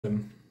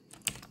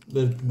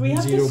The We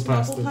have zero to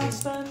smuggle pasta.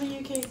 pasta in the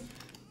UK. No,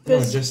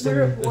 Because just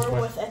we're in at this war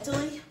one. with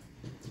Italy.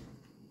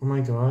 Oh my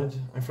god,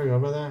 I forgot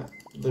about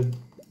that. The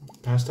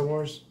pasta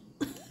wars.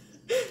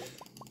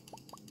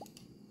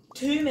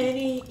 Too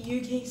many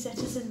UK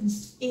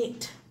citizens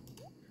ate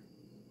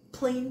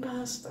plain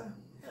pasta.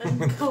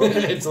 And called it.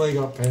 Italy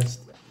got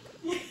pissed.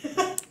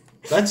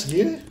 That's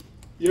you?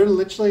 You're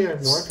literally a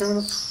war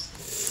criminal?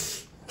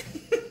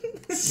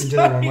 You do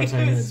that one more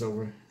time and it's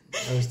over.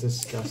 That was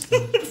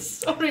disgusting.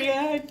 Sorry, I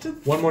had to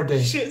One more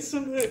day. shoot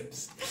some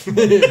hoops.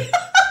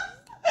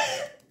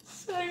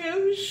 Sorry, I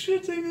was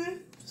shooting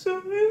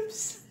some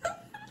hoops.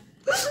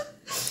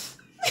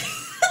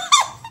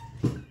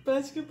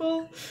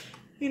 Basketball?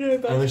 You know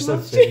I wish the basketball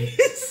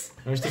face.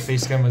 I wish the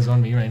face cam was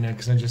on me right now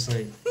because I'm just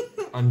like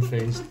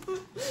unfazed.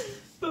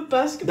 But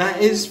basketball.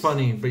 That is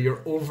funny, but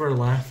you're over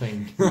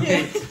laughing.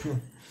 Yeah.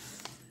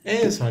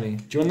 It is funny.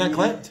 Do you want that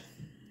clipped?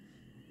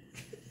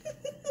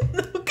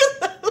 No, because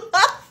I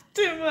laugh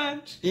too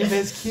much. Yeah, but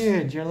it's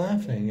cute. You're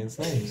laughing. It's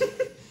nice.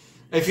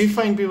 If you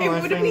find people It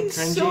laughing would have been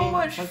cringy, so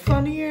much okay.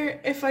 funnier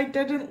if I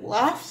didn't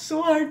laugh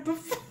so hard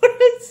before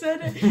I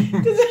said it.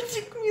 Because it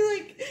took me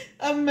like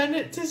a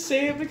minute to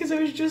say it because I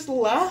was just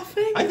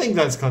laughing. I think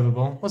that's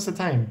clippable. What's the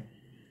time?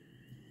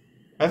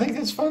 I think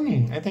it's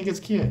funny. I think it's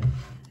cute.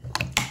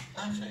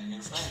 Laughing,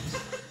 it's nice.